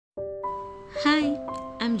Hi,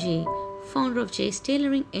 I'm Jay, founder of Jay's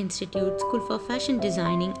Tailoring Institute School for Fashion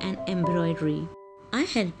Designing and Embroidery. I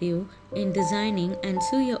help you in designing and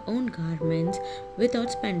sew your own garments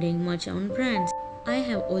without spending much on brands. I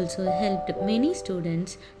have also helped many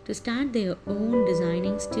students to start their own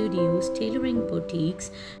designing studios, tailoring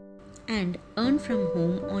boutiques, and earn from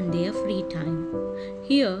home on their free time.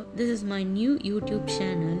 Here, this is my new YouTube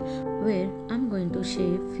channel where I'm going to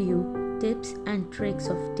share few tips and tricks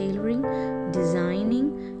of tailoring,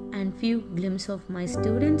 designing, and few glimpses of my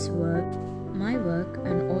students' work, my work,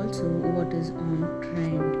 and also what is on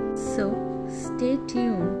trend. So stay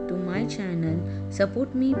tuned to my channel,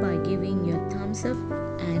 support me by giving your thumbs up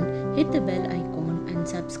and hit the bell icon and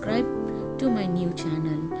subscribe to my new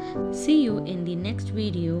channel. See you in the next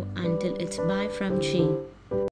video. Until it's bye from Jay.